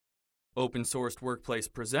Open Sourced Workplace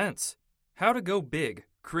presents How to Go Big,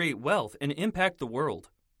 Create Wealth, and Impact the World.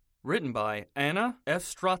 Written by Anna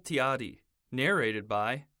Efstratiadi. Narrated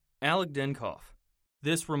by Alec Denkoff.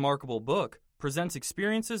 This remarkable book presents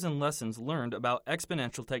experiences and lessons learned about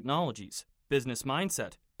exponential technologies, business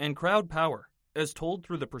mindset, and crowd power, as told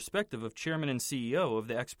through the perspective of Chairman and CEO of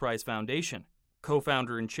the X Prize Foundation,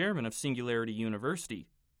 co-founder and chairman of Singularity University,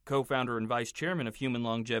 co-founder and vice chairman of Human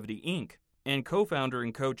Longevity, Inc., and co-founder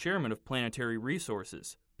and co-chairman of Planetary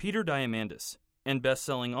Resources, Peter Diamandis, and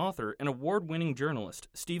best-selling author and award-winning journalist,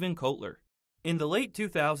 Steven Kotler. In the late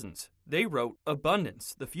 2000s, they wrote,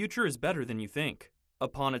 "Abundance, the future is better than you think."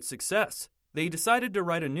 Upon its success, they decided to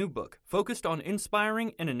write a new book focused on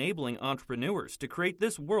inspiring and enabling entrepreneurs to create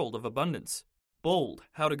this world of abundance. Bold,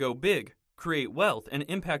 How to Go Big, Create Wealth, and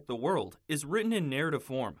Impact the World is written in narrative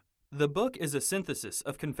form. The book is a synthesis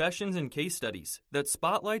of confessions and case studies that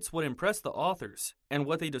spotlights what impressed the authors and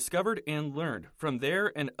what they discovered and learned from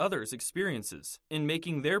their and others' experiences in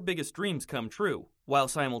making their biggest dreams come true, while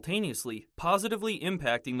simultaneously positively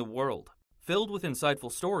impacting the world. Filled with insightful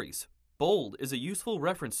stories, Bold is a useful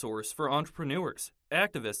reference source for entrepreneurs,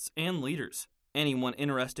 activists, and leaders, anyone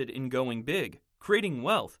interested in going big, creating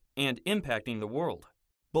wealth, and impacting the world.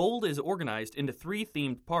 Bold is organized into 3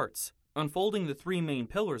 themed parts, unfolding the 3 main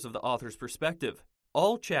pillars of the author's perspective.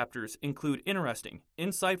 All chapters include interesting,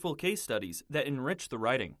 insightful case studies that enrich the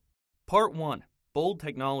writing. Part 1. Bold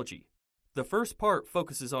Technology. The first part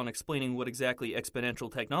focuses on explaining what exactly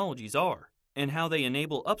exponential technologies are, and how they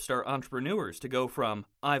enable upstart entrepreneurs to go from,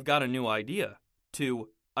 "I've got a new idea," to,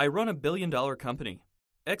 "I run a billion-dollar company."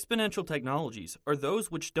 Exponential technologies are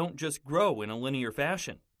those which don't just grow in a linear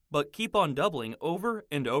fashion, but keep on doubling over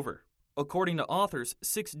and over. According to authors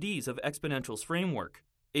 6 Ds of Exponential's framework,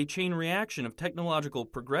 a chain reaction of technological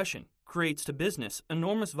progression creates to business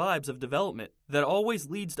enormous vibes of development that always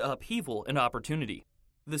leads to upheaval and opportunity.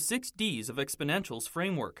 The 6 Ds of Exponential's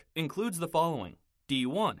framework includes the following.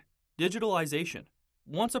 D1. Digitalization.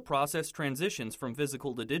 Once a process transitions from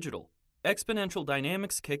physical to digital, exponential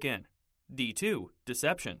dynamics kick in. D2.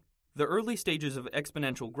 Deception. The early stages of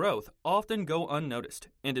exponential growth often go unnoticed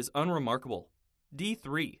and is unremarkable.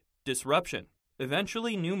 D3. Disruption.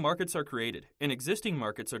 Eventually, new markets are created and existing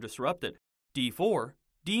markets are disrupted. D4.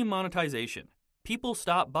 Demonetization. People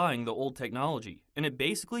stop buying the old technology and it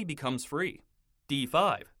basically becomes free.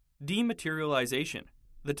 D5. Dematerialization.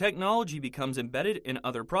 The technology becomes embedded in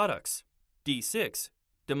other products. D6.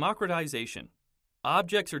 Democratization.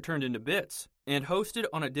 Objects are turned into bits and hosted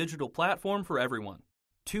on a digital platform for everyone.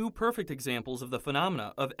 2 perfect examples of the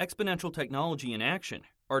phenomena of exponential technology in action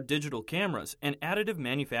are digital cameras and additive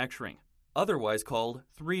manufacturing, otherwise called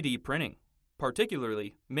 3D printing,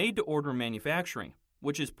 particularly made-to-order manufacturing,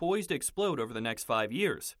 which is poised to explode over the next 5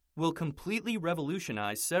 years, will completely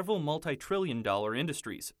revolutionize several multi-trillion-dollar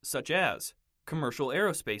industries such as commercial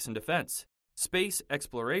aerospace and defense, space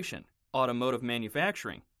exploration, automotive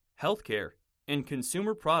manufacturing, healthcare, and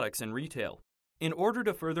consumer products and retail. In order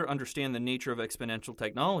to further understand the nature of exponential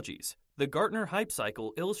technologies, the Gartner Hype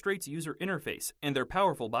Cycle illustrates user interface and their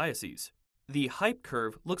powerful biases. The hype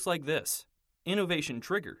curve looks like this. Innovation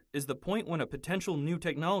trigger is the point when a potential new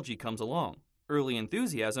technology comes along. Early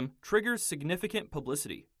enthusiasm triggers significant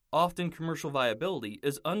publicity. Often commercial viability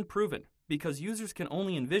is unproven because users can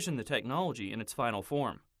only envision the technology in its final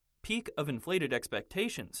form. Peak of inflated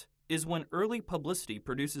expectations is when early publicity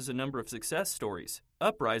produces a number of success stories,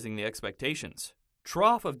 uprising the expectations.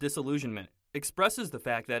 Trough of disillusionment expresses the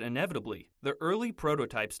fact that inevitably, the early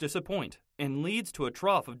prototypes disappoint and leads to a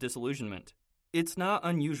trough of disillusionment. It's not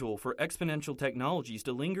unusual for exponential technologies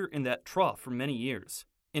to linger in that trough for many years.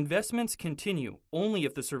 Investments continue only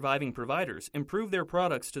if the surviving providers improve their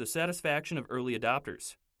products to the satisfaction of early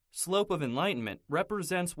adopters. Slope of enlightenment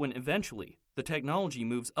represents when eventually the technology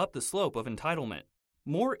moves up the slope of entitlement.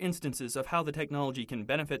 More instances of how the technology can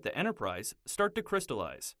benefit the enterprise start to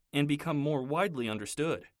crystallize and become more widely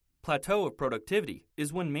understood. Plateau of productivity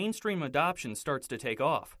is when mainstream adoption starts to take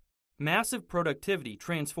off. Massive productivity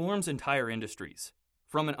transforms entire industries.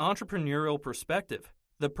 From an entrepreneurial perspective,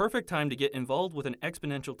 the perfect time to get involved with an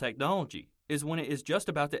exponential technology is when it is just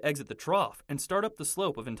about to exit the trough and start up the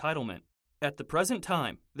slope of entitlement. At the present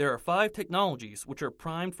time, there are 5 technologies which are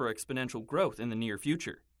primed for exponential growth in the near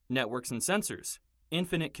future: networks and sensors,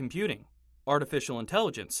 infinite computing, artificial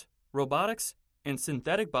intelligence, robotics, and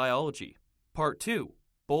synthetic biology. Part 2.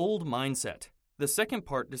 Bold Mindset. The second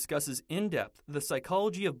part discusses in-depth the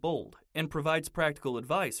psychology of bold and provides practical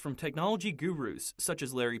advice from technology gurus such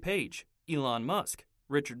as Larry Page, Elon Musk,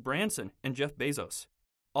 Richard Branson, and Jeff Bezos.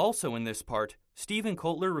 Also in this part, Steven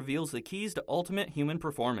Kotler reveals the keys to ultimate human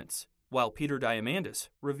performance, while Peter Diamandis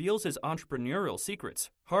reveals his entrepreneurial secrets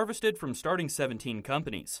harvested from starting 17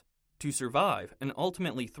 companies. To survive and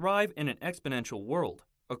ultimately thrive in an exponential world,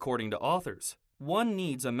 according to authors, one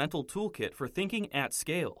needs a mental toolkit for thinking at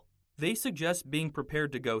scale. They suggest being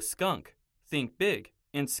prepared to go skunk, think big,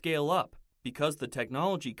 and scale up, because the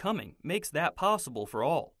technology coming makes that possible for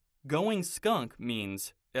all. Going skunk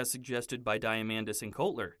means, as suggested by Diamandis and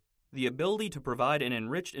Kotler, the ability to provide an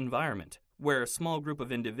enriched environment where a small group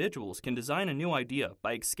of individuals can design a new idea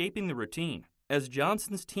by escaping the routine, as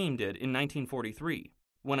Johnson's team did in 1943.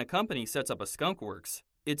 When a company sets up a skunk works,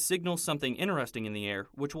 it signals something interesting in the air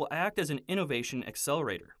which will act as an innovation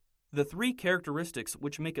accelerator. The three characteristics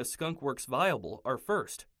which make a skunk works viable are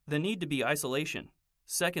first, the need to be isolation,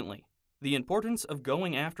 secondly, the importance of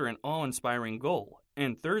going after an awe-inspiring goal,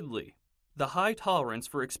 and thirdly, the high tolerance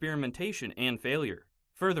for experimentation and failure.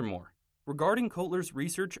 Furthermore, regarding Kotler's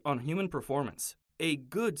research on human performance, a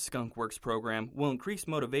good skunk works program will increase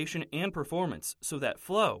motivation and performance so that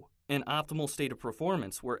flow, an optimal state of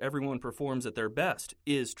performance where everyone performs at their best,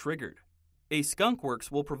 is triggered. A skunk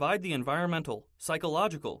works will provide the environmental,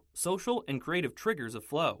 psychological, social, and creative triggers of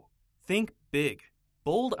flow. Think big.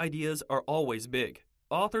 Bold ideas are always big.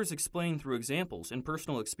 Authors explain through examples and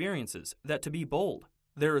personal experiences that to be bold,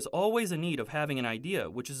 there is always a need of having an idea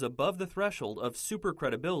which is above the threshold of super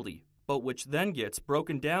credibility, but which then gets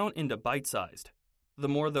broken down into bite-sized. The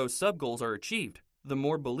more those sub-goals are achieved, the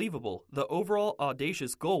more believable the overall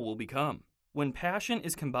audacious goal will become. When passion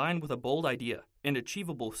is combined with a bold idea and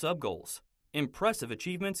achievable sub-goals, impressive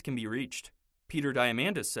achievements can be reached. Peter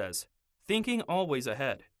Diamandis says, thinking always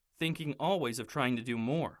ahead, thinking always of trying to do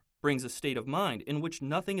more, brings a state of mind in which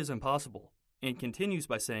nothing is impossible, and continues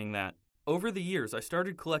by saying that, over the years I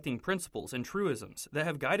started collecting principles and truisms that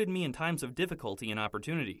have guided me in times of difficulty and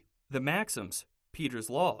opportunity. The maxims, Peter's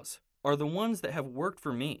laws, are the ones that have worked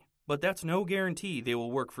for me, but that's no guarantee they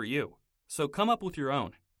will work for you. So come up with your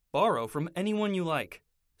own. Borrow from anyone you like.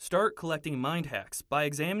 Start collecting mind hacks by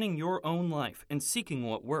examining your own life and seeking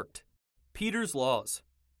what worked. Peter's laws.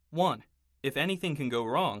 1. If anything can go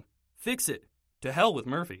wrong, fix it. To hell with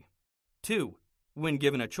Murphy. 2. When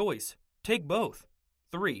given a choice, take both.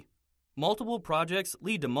 3. Multiple projects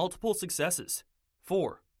lead to multiple successes.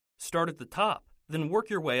 4. Start at the top, then work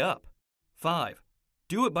your way up. 5.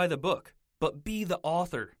 Do it by the book, but be the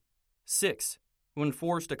author. 6. When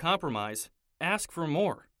forced to compromise, ask for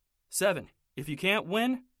more. 7. If you can't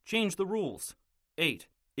win, change the rules. 8.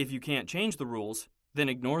 If you can't change the rules, then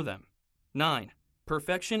ignore them. 9.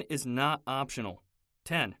 Perfection is not optional.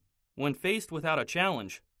 10. When faced without a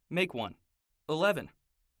challenge, make one. 11.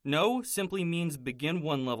 No simply means begin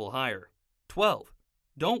one level higher. 12.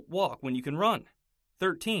 Don't walk when you can run.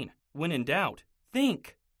 13. When in doubt,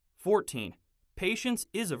 think. 14. Patience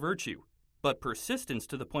is a virtue, but persistence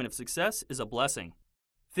to the point of success is a blessing.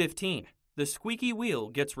 15. The squeaky wheel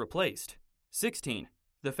gets replaced. 16.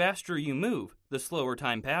 The faster you move, the slower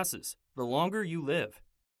time passes, the longer you live.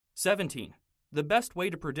 17. The best way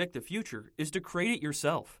to predict the future is to create it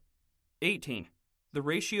yourself. 18. The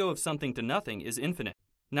ratio of something to nothing is infinite.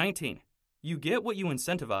 19. You get what you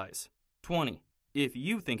incentivize. 20. If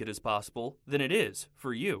you think it is possible, then it is,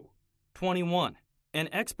 for you. 21. An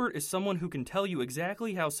expert is someone who can tell you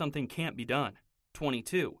exactly how something can't be done.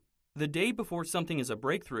 22. The day before something is a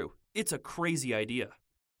breakthrough, it's a crazy idea.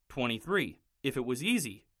 23. If it was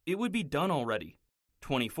easy, it would be done already.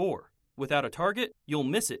 24. Without a target, you'll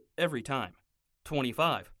miss it every time.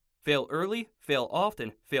 25. Fail early, fail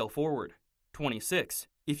often, fail forward. 26.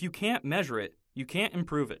 If you can't measure it, you can't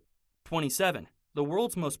improve it. 27. The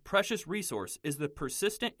world's most precious resource is the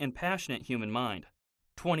persistent and passionate human mind.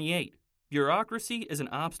 28. Bureaucracy is an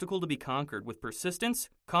obstacle to be conquered with persistence,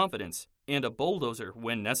 confidence, and a bulldozer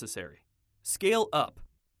when necessary. Scale up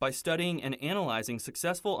by studying and analyzing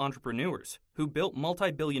successful entrepreneurs who built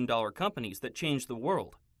multi-billion-dollar companies that changed the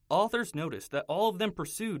world. Authors noticed that all of them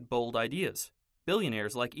pursued bold ideas.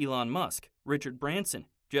 Billionaires like Elon Musk, Richard Branson,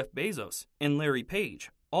 Jeff Bezos, and Larry Page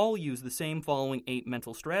all use the same following 8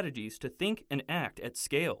 mental strategies to think and act at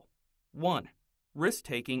scale. 1.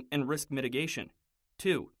 Risk-taking and risk mitigation.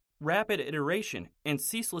 2. Rapid iteration and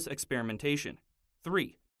ceaseless experimentation.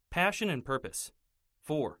 3. Passion and purpose.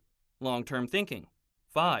 4. Long-term thinking.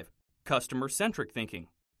 5. Customer-centric thinking.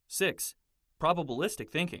 6. Probabilistic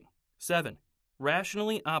thinking. 7.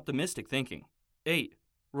 Rationally optimistic thinking. 8.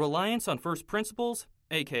 Reliance on first principles,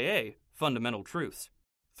 aka fundamental truths.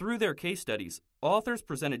 Through their case studies, authors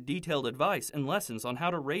presented detailed advice and lessons on how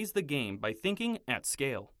to raise the game by thinking at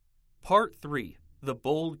scale. Part 3. The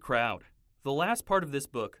Bold Crowd. The last part of this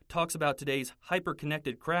book talks about today's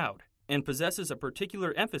hyper-connected crowd and possesses a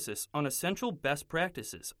particular emphasis on essential best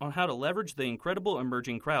practices on how to leverage the incredible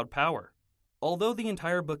emerging crowd power. Although the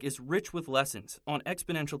entire book is rich with lessons on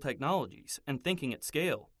exponential technologies and thinking at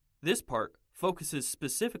scale, this part focuses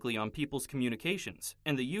specifically on people's communications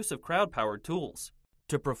and the use of crowd-powered tools.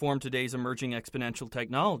 To perform today's emerging exponential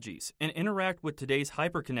technologies and interact with today's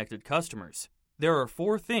hyper-connected customers, there are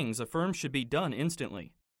 4 things a firm should be done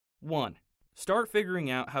instantly. 1. Start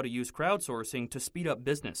figuring out how to use crowdsourcing to speed up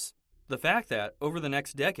business. The fact that, over the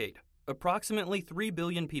next decade, approximately 3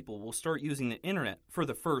 billion people will start using the internet for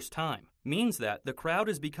the first time means that the crowd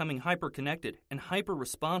is becoming hyper-connected and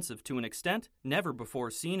hyper-responsive to an extent never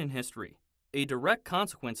before seen in history. A direct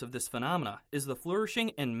consequence of this phenomena is the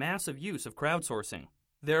flourishing and massive use of crowdsourcing.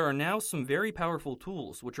 There are now some very powerful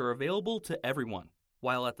tools which are available to everyone,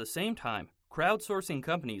 while at the same time, crowdsourcing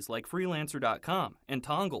companies like Freelancer.com and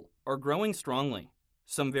Tongle are growing strongly.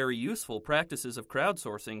 Some very useful practices of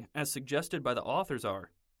crowdsourcing, as suggested by the authors,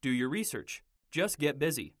 are: do your research, just get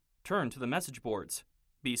busy, turn to the message boards,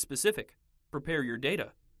 be specific, prepare your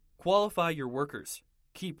data, qualify your workers,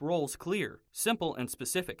 keep roles clear, simple and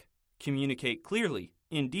specific, communicate clearly,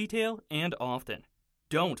 in detail and often.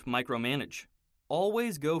 Don't micromanage.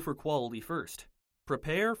 Always go for quality first.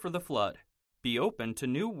 Prepare for the flood. Be open to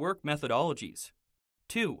new work methodologies.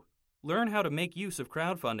 2. Learn how to make use of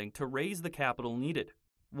crowdfunding to raise the capital needed.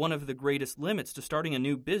 One of the greatest limits to starting a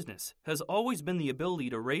new business has always been the ability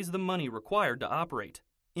to raise the money required to operate.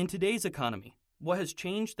 In today's economy, what has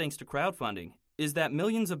changed thanks to crowdfunding is that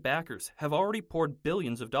millions of backers have already poured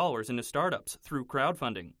billions of dollars into startups through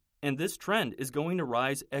crowdfunding, and this trend is going to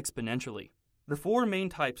rise exponentially. The 4 main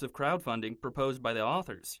types of crowdfunding proposed by the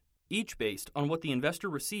authors, each based on what the investor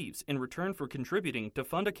receives in return for contributing to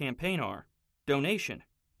fund a campaign, are: donation,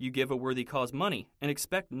 you give a worthy cause money and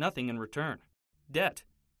expect nothing in return; debt,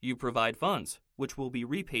 you provide funds, which will be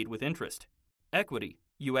repaid with interest; equity,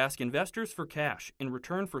 you ask investors for cash in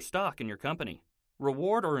return for stock in your company;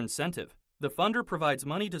 reward or incentive, the funder provides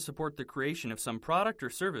money to support the creation of some product or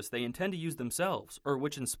service they intend to use themselves or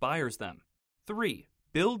which inspires them. 3.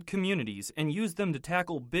 Build communities and use them to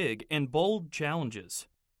tackle big and bold challenges.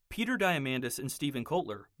 Peter Diamandis and Stephen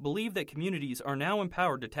Kotler believe that communities are now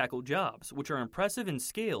empowered to tackle jobs which are impressive in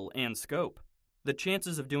scale and scope. The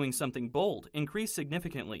chances of doing something bold increase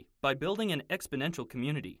significantly by building an exponential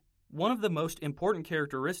community. One of the most important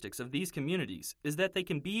characteristics of these communities is that they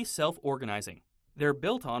can be self-organizing. They're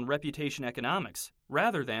built on reputation economics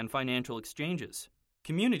rather than financial exchanges.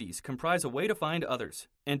 Communities comprise a way to find others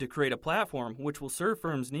and to create a platform which will serve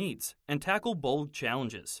firms' needs and tackle bold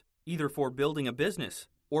challenges, either for building a business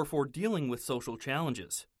or for dealing with social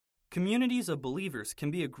challenges. Communities of believers can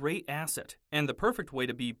be a great asset and the perfect way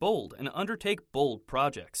to be bold and undertake bold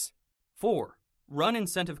projects. 4. Run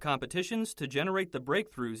incentive competitions to generate the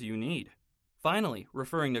breakthroughs you need. Finally,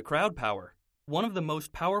 referring to crowd power, one of the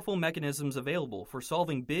most powerful mechanisms available for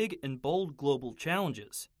solving big and bold global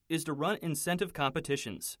challenges is to run incentive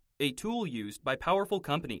competitions, a tool used by powerful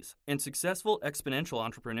companies and successful exponential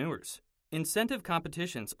entrepreneurs. Incentive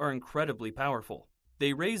competitions are incredibly powerful.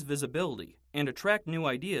 They raise visibility and attract new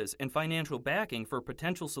ideas and financial backing for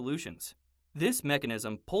potential solutions. This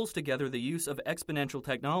mechanism pulls together the use of exponential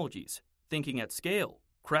technologies, thinking at scale,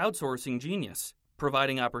 crowdsourcing genius,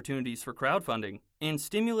 providing opportunities for crowdfunding, and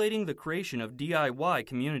stimulating the creation of DIY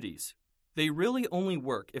communities. They really only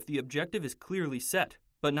work if the objective is clearly set,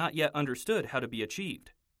 but not yet understood how to be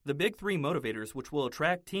achieved. The big 3 motivators which will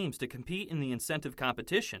attract teams to compete in the incentive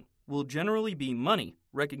competition will generally be money,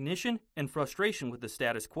 recognition, and frustration with the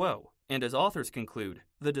status quo. And as authors conclude,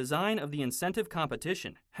 the design of the incentive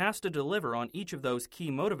competition has to deliver on each of those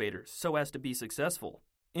key motivators so as to be successful.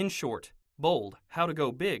 In short, Bold, How to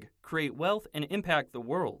Go Big, Create Wealth, and Impact the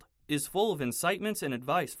World is full of incitements and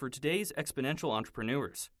advice for today's exponential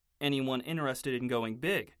entrepreneurs, anyone interested in going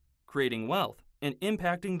big, creating wealth, and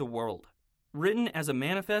impacting the world. Written as a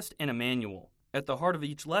manifest and a manual, at the heart of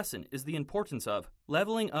each lesson is the importance of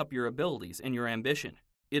leveling up your abilities and your ambition.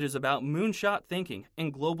 It is about moonshot thinking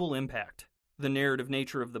and global impact. The narrative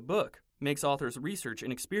nature of the book makes authors' research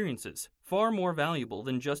and experiences far more valuable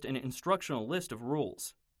than just an instructional list of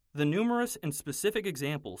rules. The numerous and specific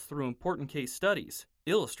examples through important case studies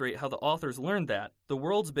illustrate how the authors learned that the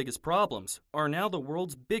world's biggest problems are now the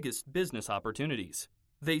world's biggest business opportunities.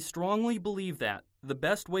 They strongly believe that the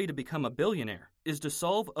best way to become a billionaire is to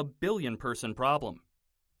solve a billion-person problem.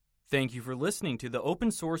 Thank you for listening to the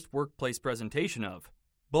open-sourced workplace presentation of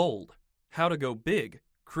Bold, How to Go Big,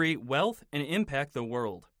 Create Wealth, and Impact the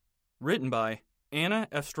World. Written by Anna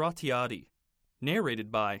Efstratiadi.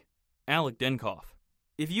 Narrated by Alec Denkoff.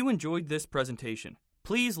 If you enjoyed this presentation,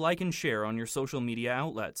 please like and share on your social media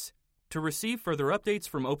outlets. To receive further updates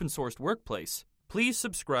from Open Sourced Workplace, please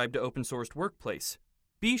subscribe to Open Sourced Workplace.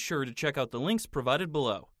 Be sure to check out the links provided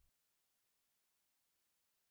below.